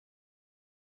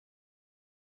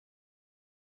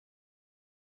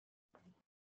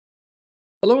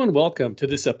Hello and welcome to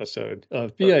this episode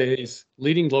of BIA's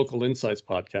Leading Local Insights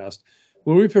podcast,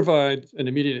 where we provide an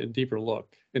immediate and deeper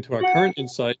look into our current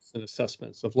insights and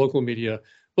assessments of local media,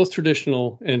 both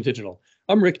traditional and digital.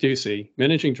 I'm Rick Ducey,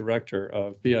 Managing Director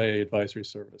of BIA Advisory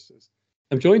Services.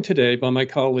 I'm joined today by my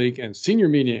colleague and Senior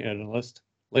Media Analyst,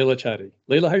 Layla Chatty.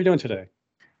 Layla, how are you doing today?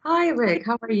 Hi, Rick.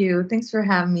 How are you? Thanks for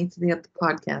having me today at the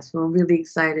podcast. We're really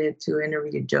excited to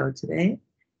interview Joe today.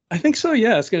 I think so,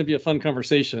 yeah. It's going to be a fun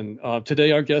conversation.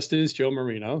 Today, our guest is Joe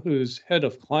Marino, who's Head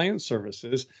of Client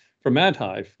Services for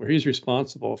MadHive, where he's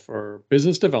responsible for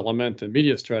business development and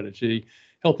media strategy,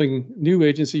 helping new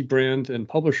agency brand and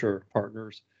publisher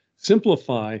partners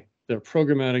simplify their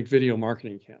programmatic video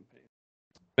marketing campaign.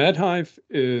 MadHive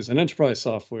is an enterprise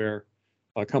software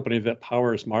company that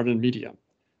powers modern media.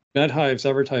 MadHive's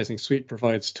advertising suite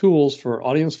provides tools for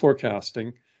audience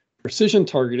forecasting, precision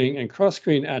targeting, and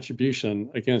cross-screen attribution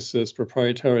against this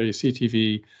proprietary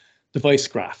CTV device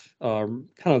graph, kind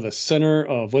of the center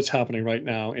of what's happening right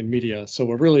now in media. So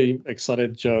we're really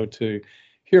excited, Joe, to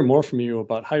hear more from you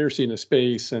about how you're seeing the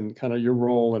space and kind of your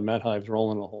role and MadHive's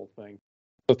role in the whole thing.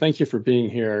 So thank you for being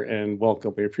here and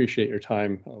welcome. We appreciate your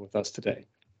time with us today.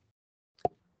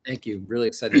 Thank you. Really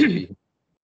excited to be here.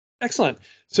 Excellent.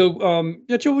 So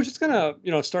yeah, Joe, we're just gonna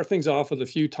start things off with a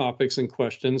few topics and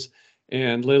questions.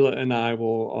 And Layla and I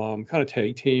will kind of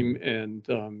tag team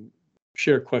and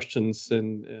share questions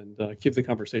and keep the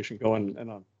conversation going at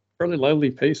a fairly lively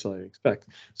pace, I expect.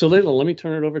 So Layla, let me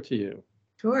turn it over to you.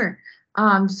 Sure.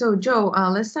 So Joe,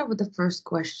 let's start with the first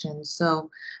question. So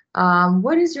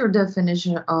what is your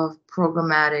definition of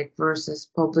programmatic versus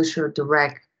publisher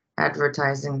direct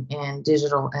advertising in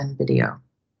digital and video?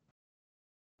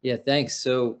 Yeah, thanks.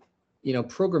 So,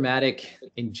 programmatic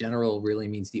in general really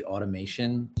means the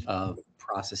automation of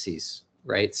processes,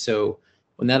 right? So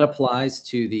when that applies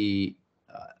to the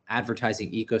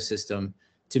advertising ecosystem,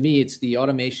 to me, it's the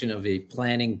automation of a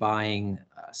planning, buying,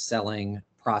 selling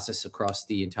process across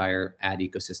the entire ad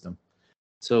ecosystem.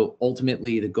 So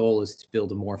ultimately, the goal is to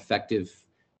build a more effective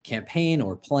campaign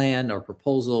or plan or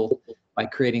proposal by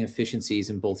creating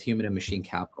efficiencies in both human and machine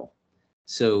capital.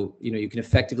 So, you can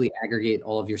effectively aggregate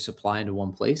all of your supply into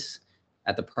one place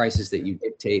at the prices that you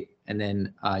dictate, and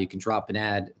then you can drop an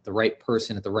ad, the right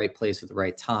person at the right place at the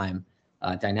right time,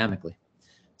 dynamically.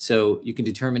 So you can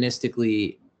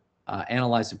deterministically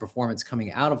analyze the performance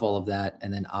coming out of all of that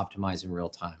and then optimize in real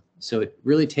time. So it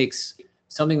really takes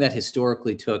something that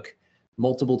historically took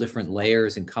multiple different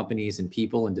layers and companies and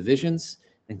people and divisions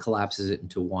and collapses it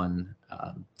into one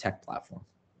tech platform.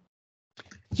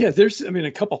 Yeah, there's,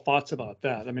 a couple thoughts about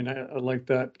that. I like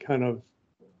that kind of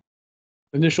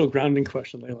initial grounding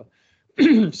question,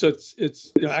 Layla. So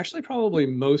it's actually probably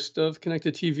most of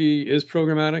connected TV is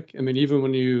programmatic. Even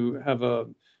when you have a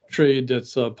trade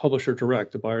that's publisher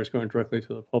direct, the buyer's going directly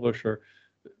to the publisher,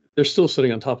 they're still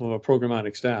sitting on top of a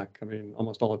programmatic stack.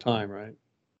 Almost all the time, right?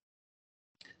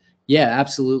 Yeah,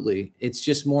 absolutely. It's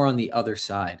just more on the other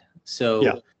side. So,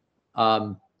 yeah.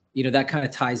 That kind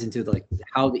of ties into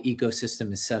how the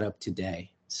ecosystem is set up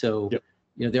today. So,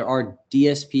 there are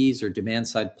DSPs or demand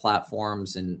side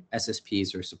platforms and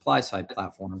SSPs or supply side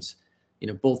platforms,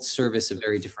 both service a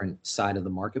very different side of the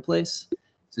marketplace.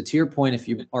 So to your point, if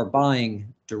you are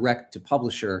buying direct to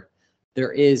publisher,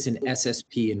 there is an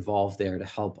SSP involved there to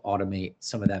help automate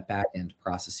some of that back end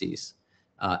processes.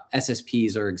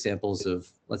 SSPs are examples of,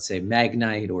 let's say,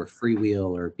 Magnite or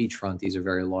Freewheel or Beachfront. These are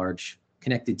very large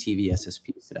connected TV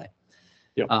SSPs today.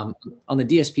 Yep. On the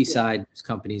DSP side, there's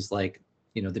companies like,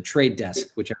 the Trade Desk,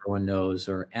 which everyone knows,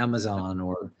 or Amazon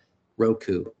or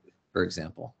Roku, for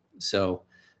example. So,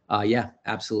 yeah,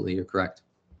 absolutely, you're correct.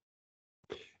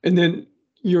 And then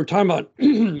you're talking about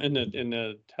in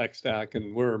the tech stack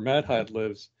and where MadHive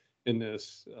lives in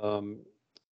this.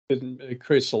 It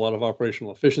creates a lot of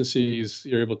operational efficiencies.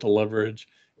 You're able to leverage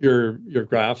your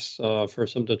graphs for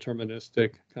some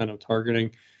deterministic kind of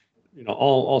targeting.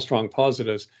 All strong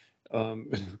positives.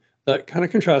 That kind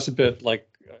of contrasts a bit, like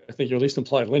I think you at least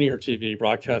implied linear TV,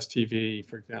 broadcast TV,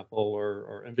 for example,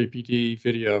 or MVPD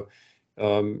video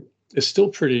is still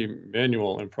pretty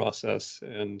manual in process,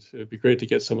 and it'd be great to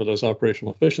get some of those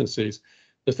operational efficiencies.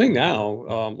 The thing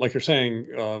now, like you're saying,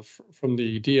 from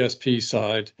the DSP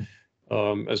side,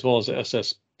 as well as the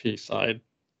SSP side,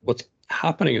 what's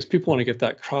happening is people want to get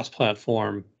that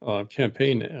cross-platform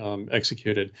campaign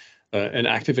executed and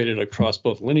activated across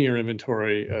both linear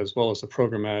inventory as well as the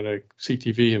programmatic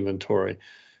CTV inventory.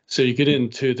 So you get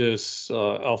into this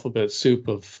alphabet soup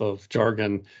of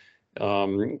jargon,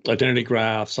 identity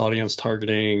graphs, audience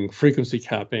targeting, frequency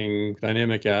capping,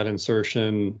 dynamic ad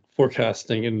insertion,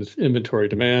 forecasting, inventory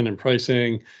demand and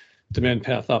pricing, demand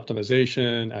path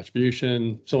optimization,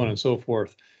 attribution, so on and so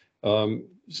forth.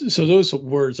 So those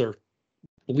words are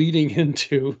bleeding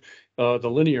into the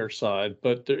linear side,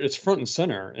 but it's front and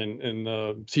center in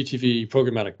the CTV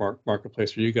programmatic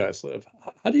marketplace where you guys live.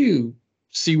 How do you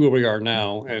see where we are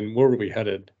now and where are we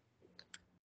headed?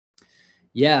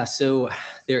 Yeah, so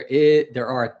there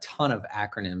are a ton of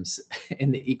acronyms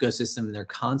in the ecosystem, and they're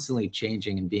constantly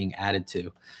changing and being added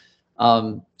to.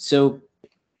 So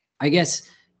I guess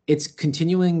it's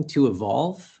continuing to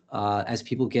evolve as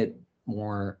people get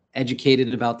more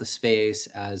educated about the space,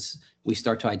 as we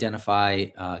start to identify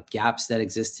gaps that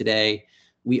exist today.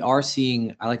 We are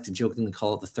seeing, I like to jokingly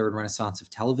call it the third renaissance of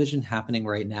television happening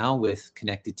right now with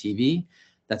connected TV.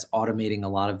 That's automating a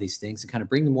lot of these things and kind of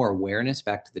bringing more awareness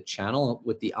back to the channel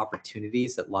with the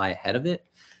opportunities that lie ahead of it.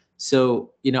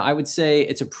 So, I would say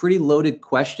it's a pretty loaded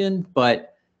question,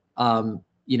 but,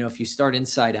 if you start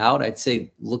inside out, I'd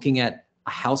say looking at a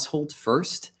household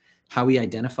first, how we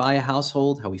identify a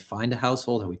household, how we find a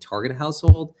household, how we target a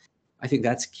household. I think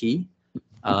that's key.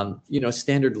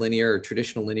 Standard linear or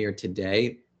traditional linear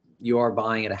today, you are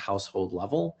buying at a household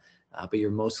level. But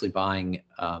you're mostly buying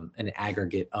an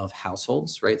aggregate of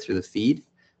households, right, through the feed,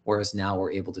 whereas now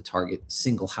we're able to target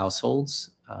single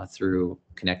households through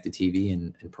connected TV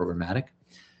and programmatic.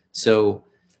 So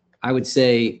I would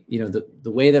say,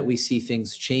 the way that we see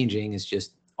things changing is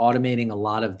just automating a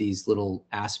lot of these little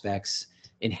aspects,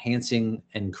 enhancing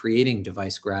and creating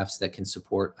device graphs that can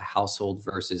support a household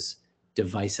versus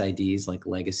device IDs like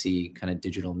legacy kind of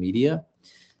digital media,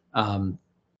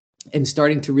 and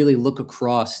starting to really look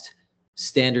across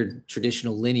standard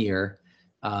traditional linear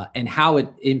and how it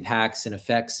impacts and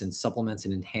affects and supplements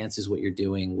and enhances what you're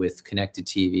doing with connected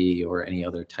TV or any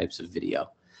other types of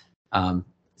video.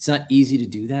 It's not easy to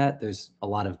do that. There's a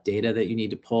lot of data that you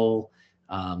need to pull.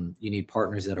 You need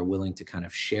partners that are willing to kind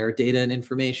of share data and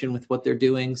information with what they're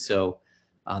doing. So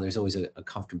there's always a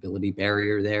comfortability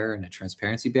barrier there and a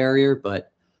transparency barrier.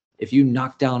 But if you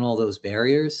knock down all those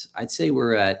barriers, I'd say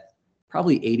we're at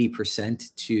probably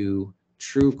 80% to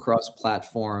true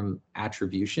cross-platform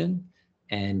attribution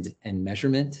and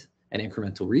measurement and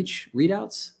incremental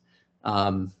readouts.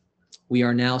 We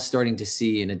are now starting to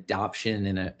see an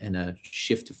adoption and a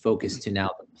shift of focus to now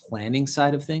the planning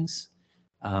side of things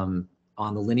on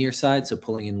the linear side. So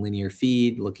pulling in linear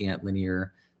feed, looking at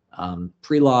linear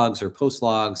pre-logs or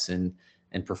post-logs and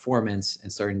performance,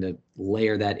 and starting to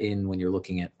layer that in when you're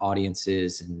looking at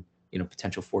audiences and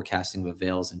potential forecasting of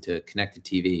avails into connected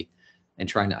TV, and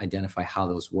trying to identify how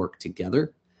those work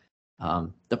together.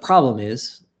 The problem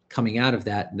is coming out of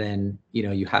that, then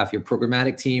you have your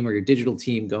programmatic team or your digital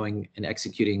team going and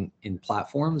executing in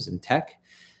platforms and tech,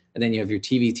 and then you have your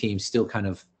TV team still kind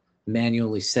of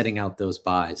manually setting out those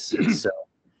buys. So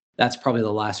that's probably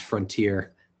the last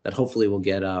frontier that hopefully will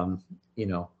get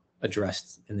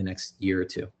addressed in the next year or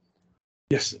two.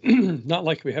 Yes, not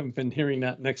like we haven't been hearing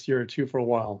that next year or two for a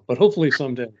while, but hopefully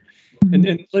someday. And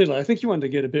Layla, I think you wanted to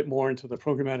get a bit more into the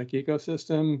programmatic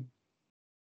ecosystem.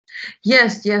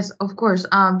 Yes, of course.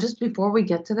 Just before we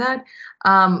get to that,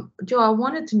 Joe, I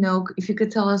wanted to know if you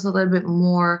could tell us a little bit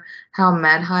more how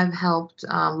MadHive helped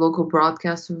local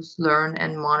broadcasters learn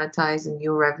and monetize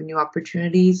new revenue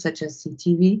opportunities such as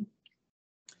CTV.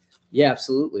 Yeah,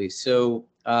 absolutely. So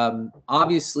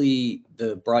obviously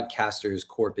the broadcaster's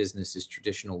core business is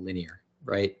traditional linear,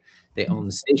 right? They own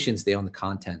the stations, they own the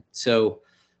content. So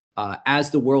as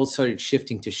the world started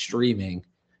shifting to streaming,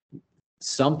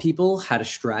 some people had a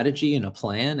strategy and a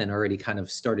plan and already kind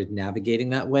of started navigating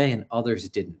that way, and others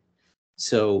didn't.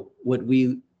 So what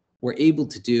we were able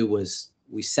to do was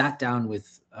we sat down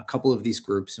with a couple of these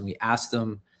groups and we asked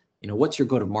them, what's your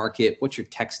go-to-market? What's your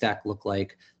tech stack look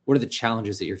like? What are the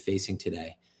challenges that you're facing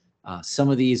today? Some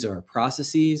of these are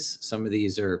processes, some of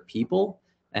these are people,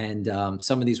 and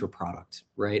some of these were product,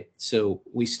 right? So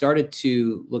we started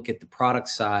to look at the product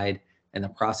side and the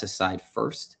process side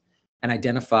first, and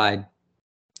identified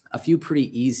a few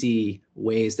pretty easy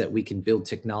ways that we can build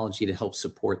technology to help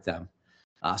support them.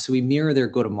 So we mirror their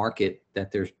go-to-market that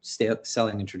they're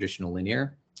selling in traditional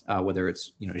linear, whether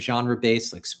it's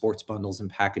genre-based like sports bundles and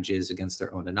packages against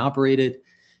their owned and operated,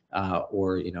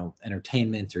 or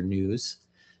entertainment or news,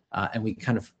 and we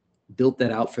kind of built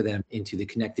that out for them into the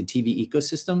connected TV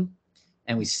ecosystem,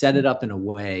 and we set it up in a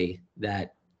way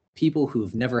that people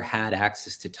who've never had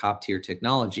access to top-tier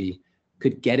technology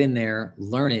could get in there,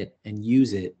 learn it, and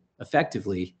use it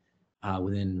effectively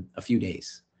within a few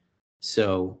days.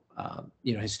 So,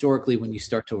 historically, when you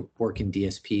start to work in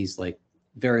DSPs, like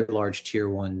very large tier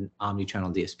 1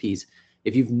 omni-channel DSPs,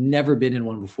 if you've never been in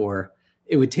one before,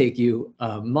 it would take you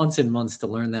months and months to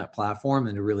learn that platform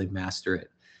and to really master it.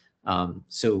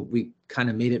 So we kind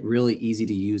of made it really easy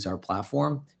to use our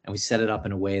platform, and we set it up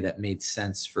in a way that made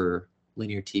sense for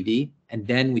linear TV. And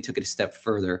then we took it a step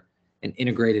further and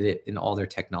integrated it in all their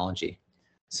technology.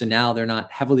 So now they're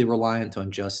not heavily reliant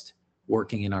on just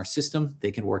working in our system.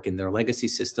 They can work in their legacy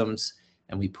systems,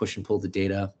 and we push and pull the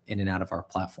data in and out of our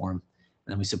platform.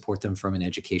 And then we support them from an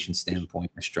education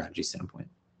standpoint or strategy standpoint.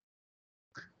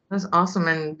 That's awesome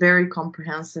and very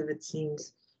comprehensive, it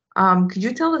seems. Could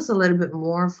you tell us a little bit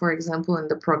more, for example, in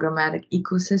the programmatic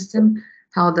ecosystem,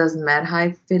 how does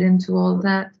MedHive fit into all of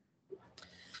that?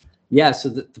 Yeah, so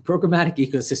the programmatic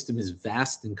ecosystem is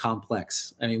vast and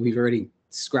complex. I mean, we've already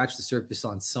scratched the surface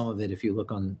on some of it if you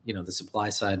look on, the supply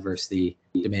side versus the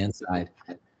demand side.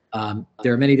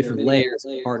 There are many different layers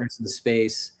of partners in the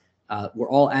space. We're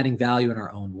all adding value in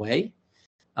our own way.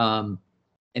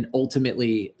 And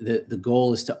ultimately, the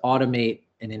goal is to automate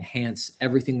and enhance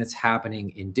everything that's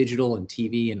happening in digital and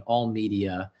TV and all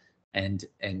media, and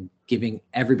giving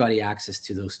everybody access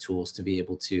to those tools to be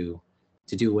able to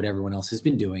do what everyone else has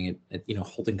been doing at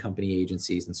holding company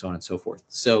agencies and so on and so forth.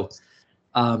 So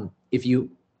if you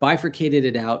bifurcated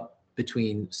it out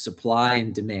between supply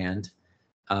and demand,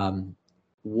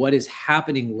 what is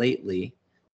happening lately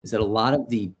is that a lot of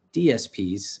the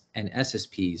DSPs and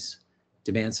SSPs,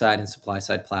 demand side and supply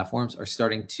side platforms, are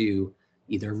starting to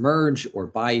either merge or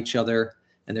buy each other,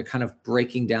 and they're kind of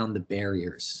breaking down the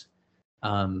barriers.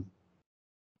 An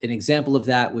example of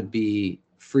that would be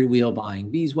Freewheel buying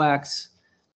Beeswax.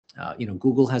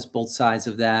 Google has both sides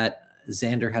of that.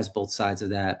 Xandr has both sides of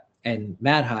that. And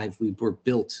MadHive, we were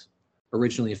built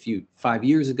originally 5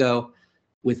 years ago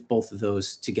with both of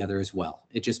those together as well.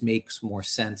 It just makes more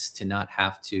sense to not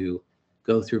have to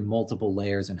go through multiple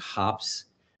layers and hops,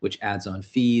 which adds on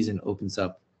fees and opens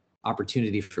up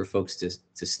opportunity for folks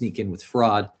to sneak in with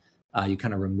fraud. You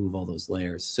kind of remove all those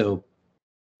layers. So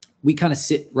we kind of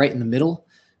sit right in the middle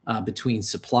between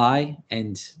supply,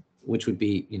 and which would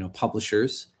be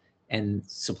publishers, and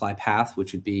supply path,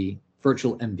 which would be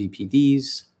virtual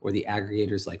MVPDs or the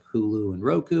aggregators like Hulu and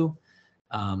Roku,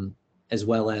 as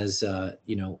well as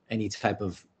any type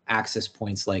of access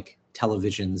points like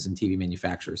televisions and TV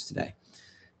manufacturers today.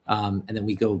 And then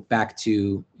we go back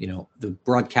to the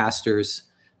broadcasters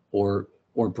or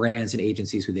brands and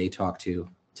agencies who they talk to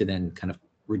then kind of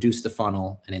reduce the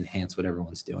funnel and enhance what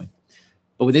everyone's doing.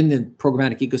 But within the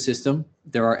programmatic ecosystem,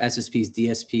 there are SSPs,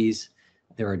 DSPs,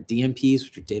 there are DMPs,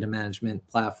 which are data management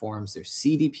platforms. There's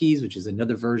CDPs, which is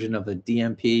another version of a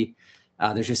DMP.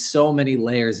 There's just so many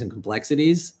layers and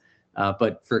complexities.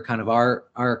 But for kind of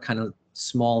our kind of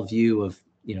small view of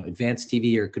advanced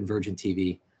TV or convergent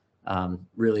TV,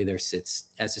 really there sits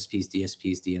SSPs,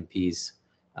 DSPs, DMPs,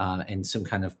 and some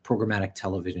kind of programmatic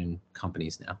television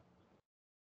companies now.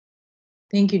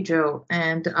 Thank you, Joe.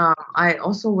 And I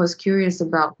also was curious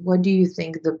about, what do you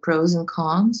think the pros and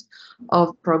cons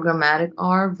of programmatic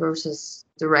are versus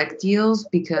direct deals?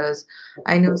 Because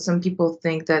I know some people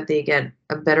think that they get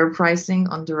a better pricing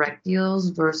on direct deals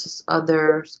versus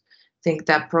others think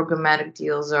that programmatic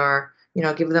deals are,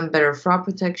 give them better fraud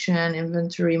protection,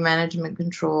 inventory management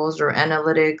controls, or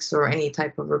analytics, or any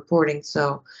type of reporting.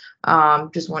 So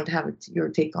just wanted to have your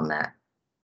take on that.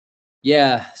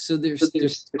 Yeah, so there's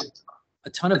a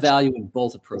ton of value in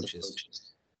both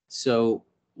approaches. So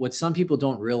what some people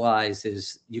don't realize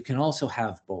is you can also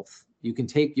have both. You can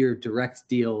take your direct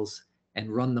deals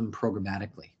and run them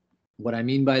programmatically. What I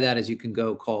mean by that is you can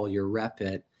go call your rep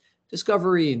at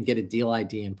Discovery and get a deal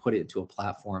ID and put it into a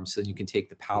platform, so you can take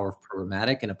the power of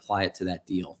programmatic and apply it to that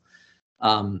deal.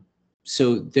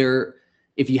 So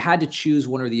if you had to choose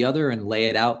one or the other and lay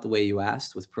it out the way you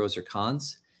asked with pros or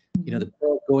cons, the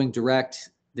pro going direct,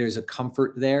 there's a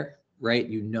comfort there, right?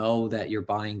 You know that you're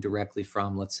buying directly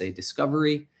from, let's say,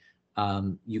 Discovery.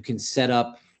 You can set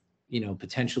up,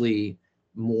 potentially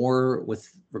more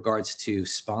with regards to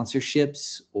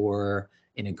sponsorships or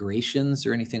integrations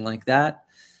or anything like that.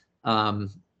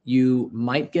 You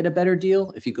might get a better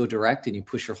deal if you go direct and you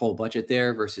push your whole budget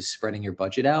there versus spreading your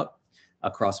budget out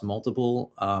across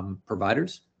multiple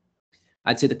providers.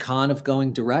 I'd say the con of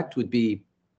going direct would be,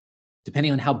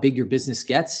 depending on how big your business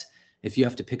gets, if you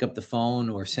have to pick up the phone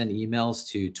or send emails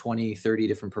to 20, 30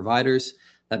 different providers,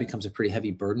 that becomes a pretty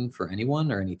heavy burden for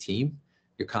anyone or any team.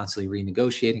 You're constantly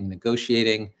renegotiating,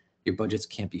 negotiating. Your budgets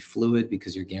can't be fluid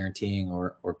because you're guaranteeing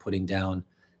or putting down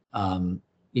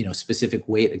specific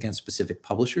weight against specific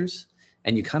publishers,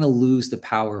 and you kind of lose the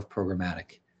power of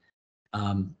programmatic.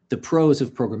 The pros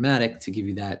of programmatic, to give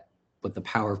you that, what the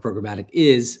power of programmatic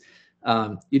is,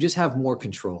 you just have more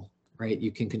control, right?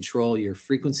 You can control your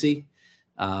frequency,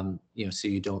 so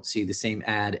you don't see the same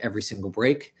ad every single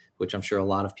break, which I'm sure a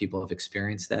lot of people have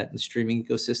experienced that in the streaming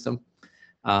ecosystem.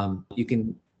 You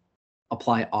can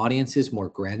apply audiences more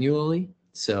granularly.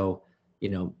 So,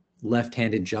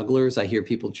 left-handed jugglers, I hear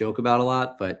people joke about a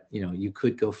lot, but you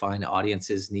could go find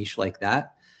audiences niche like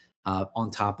that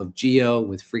on top of geo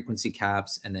with frequency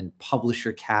caps and then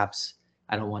publisher caps.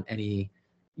 I don't want any,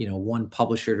 one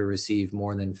publisher to receive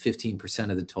more than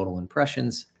 15% of the total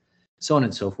impressions, so on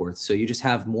and so forth. So you just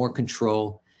have more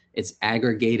control. It's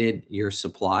aggregated your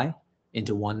supply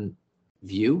into one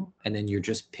view, and then you're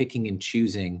just picking and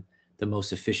choosing the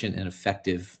most efficient and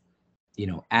effective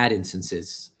ad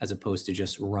instances, as opposed to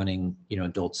just running,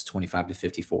 adults 25 to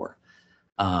 54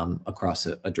 across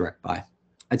a direct buy.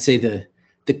 I'd say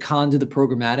the con to the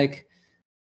programmatic,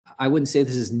 I wouldn't say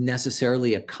this is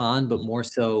necessarily a con, but more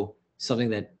so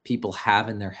something that people have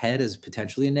in their head as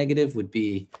potentially a negative would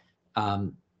be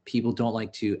people don't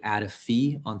like to add a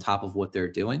fee on top of what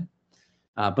they're doing.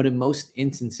 But in most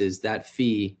instances, that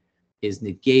fee is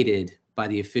negated by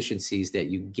the efficiencies that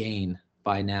you gain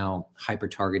by now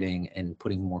hyper-targeting and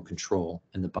putting more control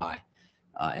in the buy,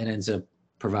 and ends up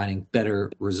providing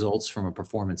better results from a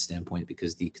performance standpoint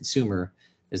because the consumer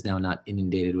is now not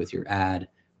inundated with your ad,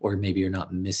 or maybe you're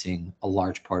not missing a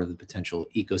large part of the potential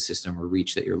ecosystem or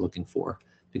reach that you're looking for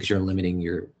because you're limiting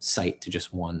your site to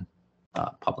just one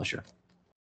publisher.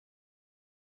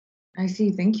 I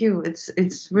see. Thank you.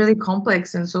 It's really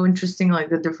complex and so interesting, like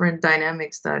the different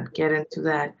dynamics that get into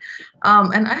that.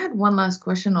 And I had one last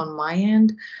question on my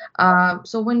end.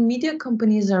 So when media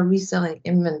companies are reselling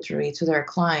inventory to their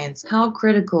clients, how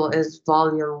critical is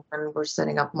volume when we're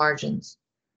setting up margins?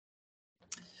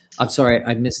 I'm sorry,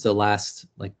 I missed the last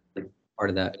part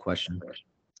of that question.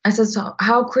 I said, so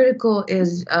how critical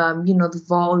is the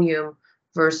volume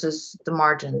versus the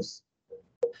margins?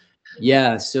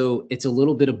 Yeah, so it's a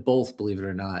little bit of both, believe it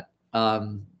or not.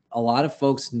 A lot of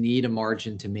folks need a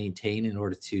margin to maintain in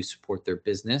order to support their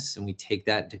business, and we take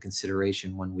that into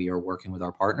consideration when we are working with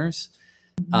our partners.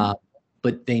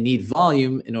 But they need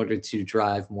volume in order to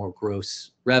drive more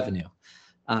gross revenue.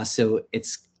 So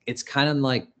it's kind of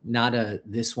like not a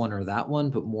this one or that one,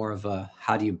 but more of a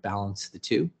how do you balance the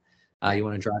two? You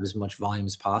want to drive as much volume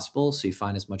as possible, so you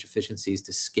find as much efficiencies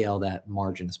to scale that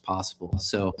margin as possible.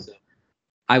 So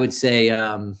I would say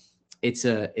it's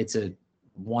a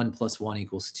 1 + 1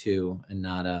 = 2 and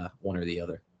not a one or the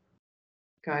other.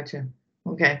 Gotcha.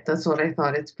 Okay, that's what I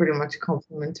thought. It's pretty much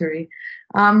complementary.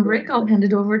 Rick, I'll hand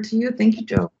it over to you. Thank you,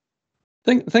 Joe.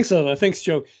 Thanks, thanks,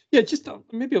 Joe. Yeah, just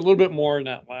maybe a little bit more on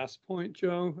that last point,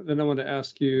 Joe. Then I want to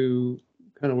ask you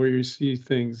kind of where you see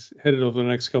things headed over the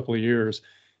next couple of years.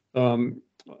 On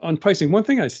pricing, one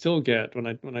thing I still get when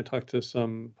I talk to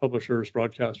some publishers,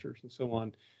 broadcasters, and so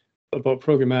on about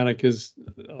programmatic is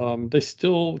they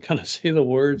still kind of say the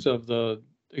words of the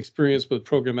experience with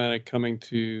programmatic coming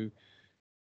to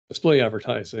display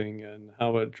advertising and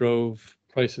how it drove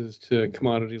prices to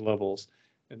commodity levels.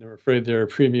 And they're afraid their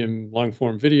premium long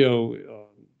form video,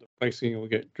 the pricing will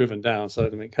get driven down. So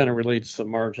it kind of relates to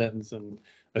margins and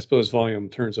I suppose volume in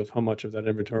terms of how much of that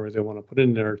inventory they want to put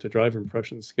in there to drive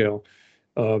impression scale.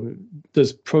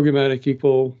 Does programmatic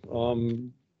equal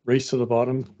race to the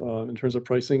bottom in terms of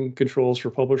pricing controls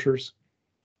for publishers?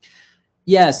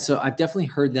 Yeah, so I've definitely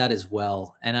heard that as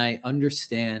well. And I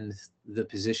understand the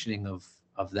positioning of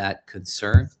that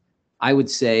concern. I would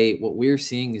say what we're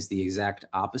seeing is the exact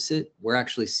opposite. We're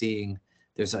actually seeing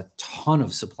there's a ton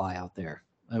of supply out there,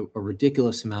 a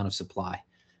ridiculous amount of supply.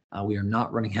 We are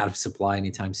not running out of supply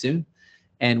anytime soon.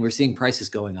 And we're seeing prices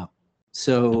going up.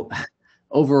 So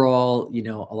overall,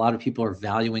 a lot of people are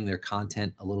valuing their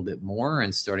content a little bit more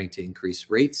and starting to increase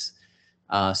rates.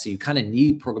 So you kind of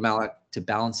need programmatic to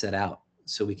balance that out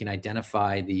so we can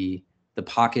identify the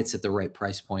pockets at the right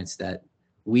price points that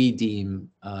we deem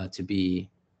to be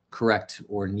correct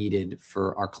or needed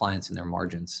for our clients and their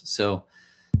margins. So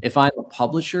if I'm a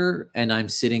publisher and I'm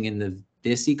sitting in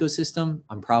this ecosystem,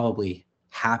 I'm probably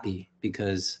happy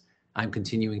because I'm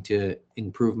continuing to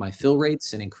improve my fill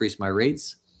rates and increase my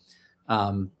rates.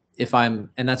 And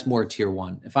that's more tier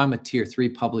 1. If I'm a tier 3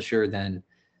 publisher, then,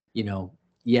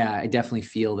 yeah, I definitely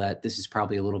feel that this is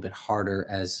probably a little bit harder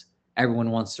as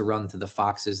everyone wants to run to the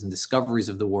Foxes and Discoveries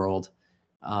of the world.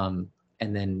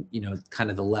 And then,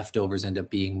 kind of the leftovers end up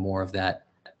being more of that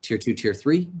tier 2, tier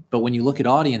 3. But when you look at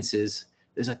audiences,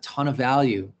 there's a ton of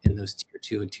value in those tier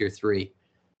 2 and tier 3,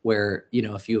 where,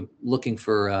 if you're looking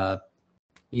for, a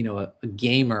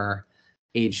gamer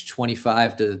age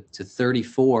 25 to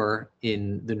 34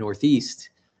 in the Northeast,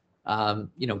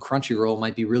 Crunchyroll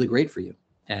might be really great for you.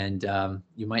 And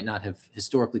you might not have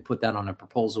historically put that on a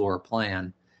proposal or a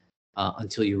plan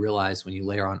until you realize when you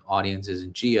layer on audiences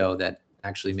and geo that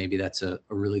actually maybe that's a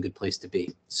really good place to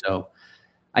be. So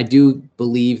I do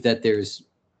believe that there's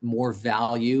more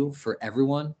value for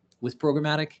everyone with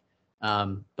programmatic,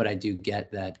 but I do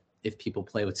get that if people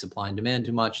play with supply and demand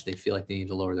too much, they feel like they need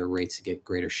to lower their rates to get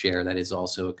greater share. That is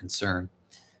also a concern.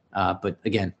 But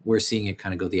again, we're seeing it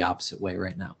kind of go the opposite way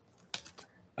right now.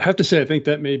 I have to say, I think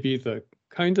that may be the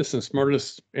kindest and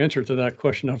smartest answer to that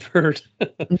question I've heard.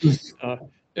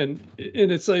 And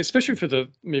it's like, especially for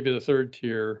maybe the third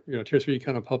tier, tier 3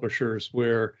 kind of publishers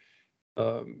where,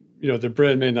 the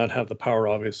brand may not have the power,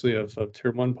 obviously, of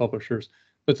tier 1 publishers.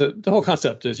 But the whole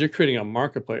concept is you're creating a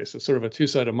marketplace. It's sort of a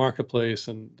two-sided marketplace,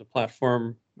 and the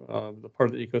platform, the part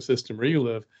of the ecosystem where you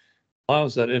live,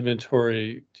 allows that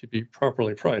inventory to be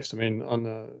properly priced. I mean, on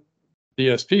the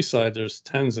DSP side, there's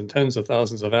tens and tens of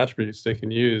thousands of attributes they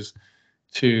can use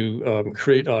to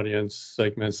create audience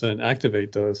segments and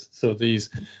activate those. So these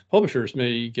publishers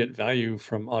may get value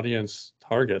from audience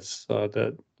targets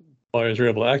that buyers are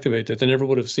able to activate that they never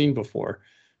would have seen before.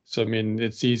 So, I mean,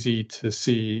 it's easy to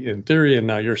see in theory, and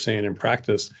now you're saying in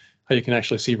practice, how you can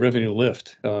actually see revenue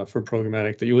lift for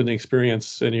programmatic that you wouldn't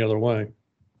experience any other way.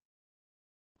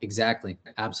 Exactly.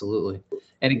 Absolutely.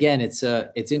 And again, it's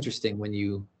interesting when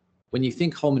you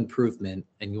think home improvement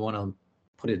and you want to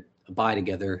put a buy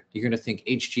together, you're going to think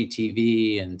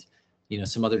HGTV and,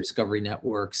 some other Discovery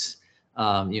networks,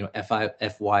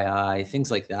 FYI, things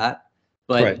like that.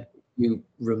 But Right. You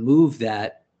remove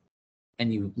that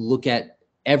and you look at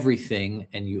everything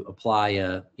and you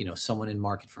apply someone in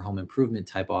market for home improvement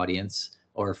type audience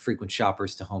or frequent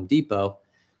shoppers to Home Depot,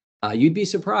 you'd be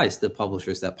surprised the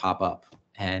publishers that pop up.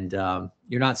 And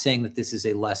you're not saying that this is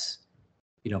a less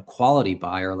quality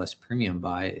buy or less premium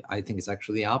buy. I think it's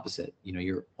actually the opposite.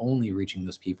 You're only reaching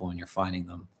those people and you're finding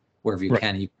them wherever you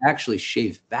can. And you can actually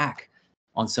shave back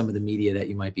on some of the media that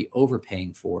you might be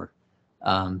overpaying for,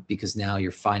 because now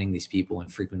you're finding these people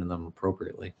and frequenting them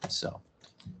appropriately. So,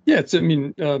 yeah, it's a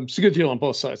good deal on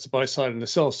both sides, the buy side and the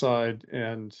sell side.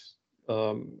 And,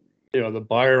 the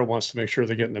buyer wants to make sure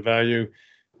they're getting the value.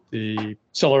 The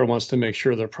seller wants to make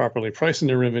sure they're properly pricing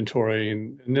their inventory,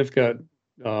 and they've got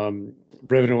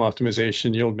revenue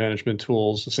optimization, yield management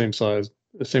tools, the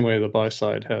same way the buy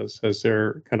side has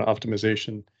their kind of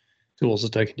optimization tools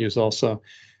that they can use also.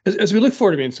 As we look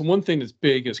forward, so one thing that's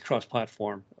big is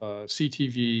cross-platform,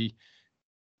 CTV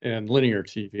and linear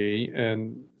TV.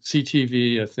 And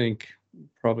CTV, I think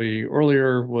probably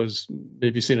earlier was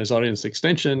maybe seen as audience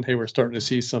extension. Hey, we're starting to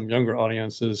see some younger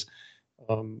audiences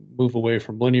move away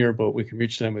from linear, but we can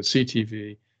reach them with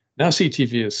CTV. Now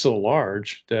CTV is so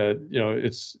large that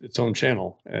it's its own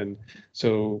channel, and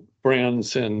so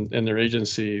brands and their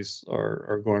agencies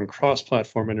are going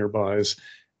cross-platform in their buys.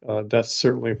 That's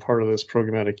certainly part of this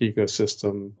programmatic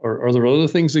ecosystem. Are there other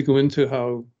things that go into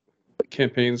how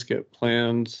campaigns get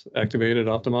planned, activated,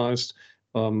 optimized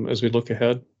as we look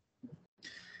ahead?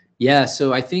 Yeah,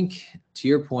 so I think to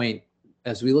your point,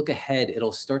 as we look ahead,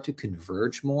 it'll start to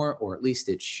converge more, or at least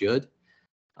it should.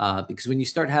 Because when you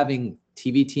start having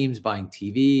TV teams buying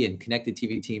TV and connected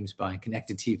TV teams buying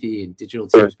connected TV and digital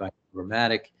teams buying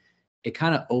programmatic, it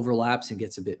kind of overlaps and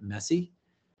gets a bit messy.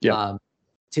 Yeah.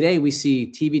 Today we see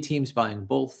TV teams buying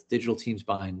both, digital teams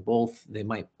buying both. They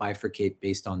might bifurcate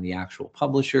based on the actual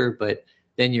publisher, but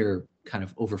then you're kind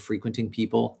of over frequenting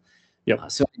people. Yeah.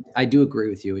 So I do agree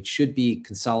with you. It should be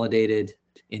consolidated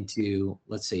into,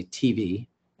 let's say, TV,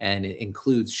 and it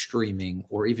includes streaming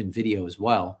or even video as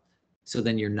well. So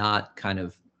then you're not kind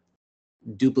of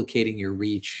duplicating your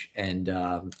reach and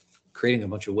creating a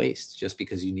bunch of waste just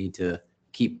because you need to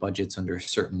keep budgets under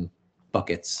certain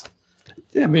buckets.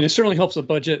 Yeah, it certainly helps the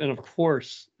budget, and of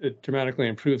course, it dramatically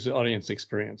improves the audience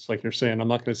experience. Like you're saying, I'm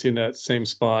not going to see in that same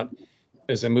spot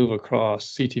as I move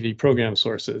across CTV program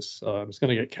sources. It's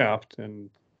going to get capped, and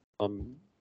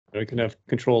you can have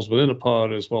controls within a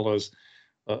pod as well as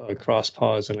across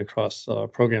pods and across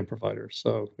program providers.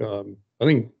 So I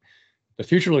think the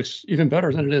future looks even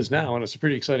better than it is now, and it's a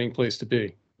pretty exciting place to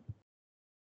be.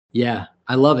 Yeah,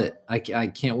 I love it. I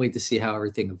can't wait to see how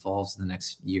everything evolves in the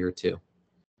next year or two.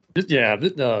 Yeah,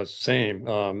 same.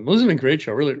 This has been a great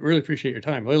show. Really appreciate your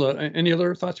time. Layla, any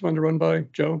other thoughts you wanted to run by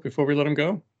Joe before we let him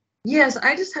go? Yes,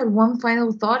 I just had one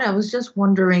final thought. I was just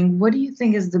wondering, what do you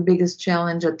think is the biggest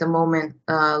challenge at the moment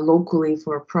locally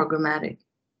for programmatic?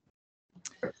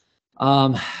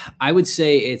 I would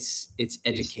say it's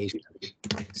education.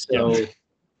 So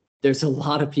there's a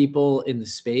lot of people in the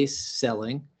space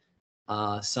selling.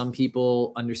 Some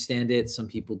people understand it, some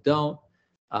people don't.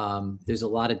 There's a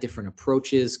lot of different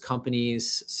approaches,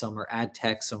 companies, some are ad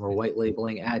tech, some are white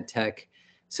labeling ad tech.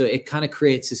 So it kind of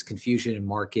creates this confusion in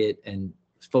market, and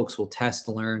folks will test,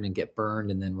 learn, and get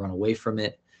burned and then run away from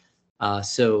it.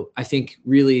 So I think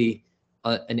really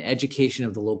an education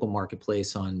of the local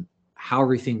marketplace on how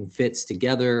everything fits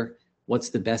together, what's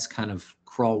the best kind of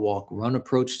crawl, walk, run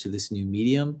approach to this new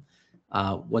medium,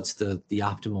 what's the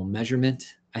optimal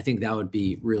measurement. I think that would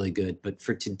be really good. But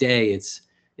for today, it's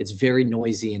very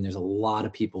noisy and there's a lot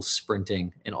of people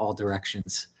sprinting in all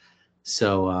directions.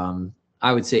 So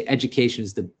I would say education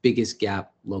is the biggest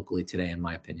gap locally today, in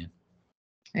my opinion.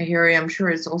 I hear you. I'm sure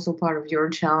it's also part of your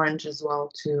challenge as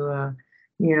well to,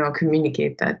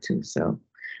 communicate that too. So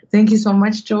thank you so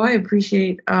much, Joe. I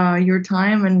appreciate your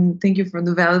time and thank you for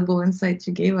the valuable insights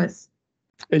you gave us.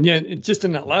 And yet, just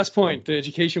in that last point, the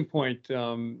education point,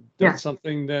 that's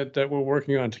something that we're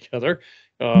working on together,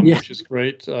 which is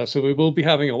great. So we will be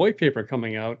having a white paper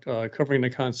coming out covering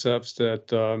the concepts that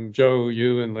Joe,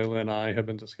 you, and Leila and I have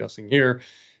been discussing here.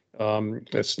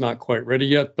 It's not quite ready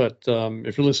yet, but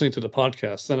if you're listening to the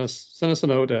podcast, send us a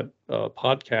note at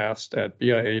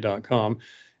podcast@bia.com,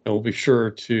 and we'll be sure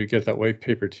to get that white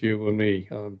paper to you when we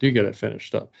do get it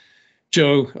finished up.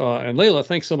 Joe and Leila,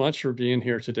 thanks so much for being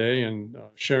here today and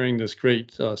sharing this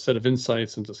great set of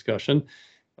insights and discussion.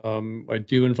 I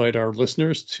do invite our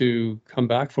listeners to come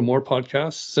back for more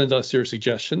podcasts. Send us your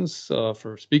suggestions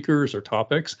for speakers or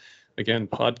topics. Again,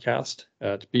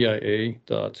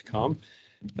 podcast@bia.com.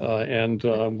 And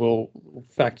we'll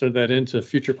factor that into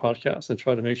future podcasts and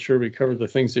try to make sure we cover the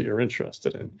things that you're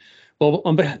interested in. Well,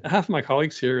 on behalf of my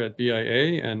colleagues here at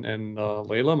BIA and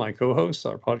Leila, my co-host,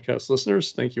 our podcast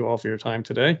listeners, thank you all for your time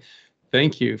today.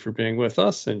 Thank you for being with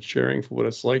us and sharing for what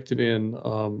it's like to be in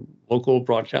local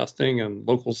broadcasting and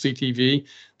local CTV.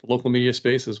 The local media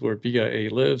space is where BIA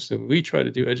lives, and we try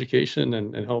to do education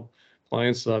and help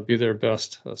clients be their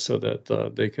best so that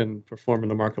they can perform in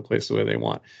the marketplace the way they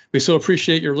want. We so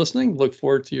appreciate your listening. Look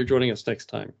forward to your joining us next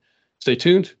time. Stay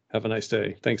tuned. Have a nice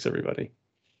day. Thanks, everybody.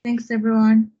 Thanks,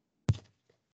 everyone.